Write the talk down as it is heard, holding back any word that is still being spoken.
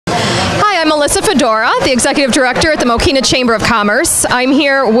Melissa Fedora, the Executive Director at the Mokena Chamber of Commerce. I'm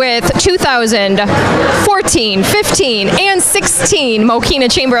here with 2014, 15, and 16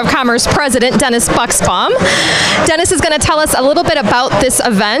 Mokena Chamber of Commerce President Dennis Buxbaum. Dennis is going to tell us a little bit about this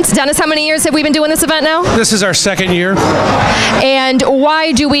event. Dennis, how many years have we been doing this event now? This is our second year. And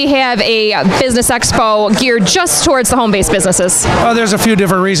why do we have a business expo geared just towards the home-based businesses? There's a few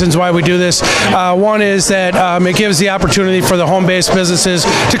different reasons why we do this. One is that it gives the opportunity for the home-based businesses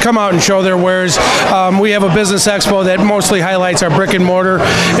to come out and show their wares. We have a business expo that mostly highlights our brick and mortar,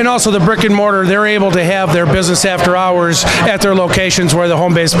 and also the brick and mortar, they're able to have their business after hours at their locations where the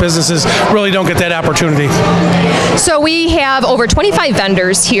home-based businesses really don't get that opportunity. So we have over 25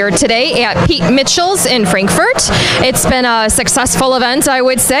 vendors here today at Pete Mitchell's in Frankfurt. It's been a successful event, I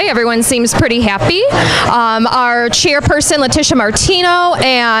would say. Everyone seems pretty happy. Our chairperson, Letitia Martino,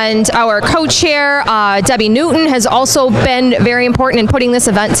 and our co-chair, Debbie Newton, has also been very important in putting this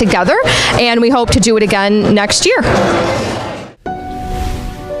event together, and we hope to do it again next year.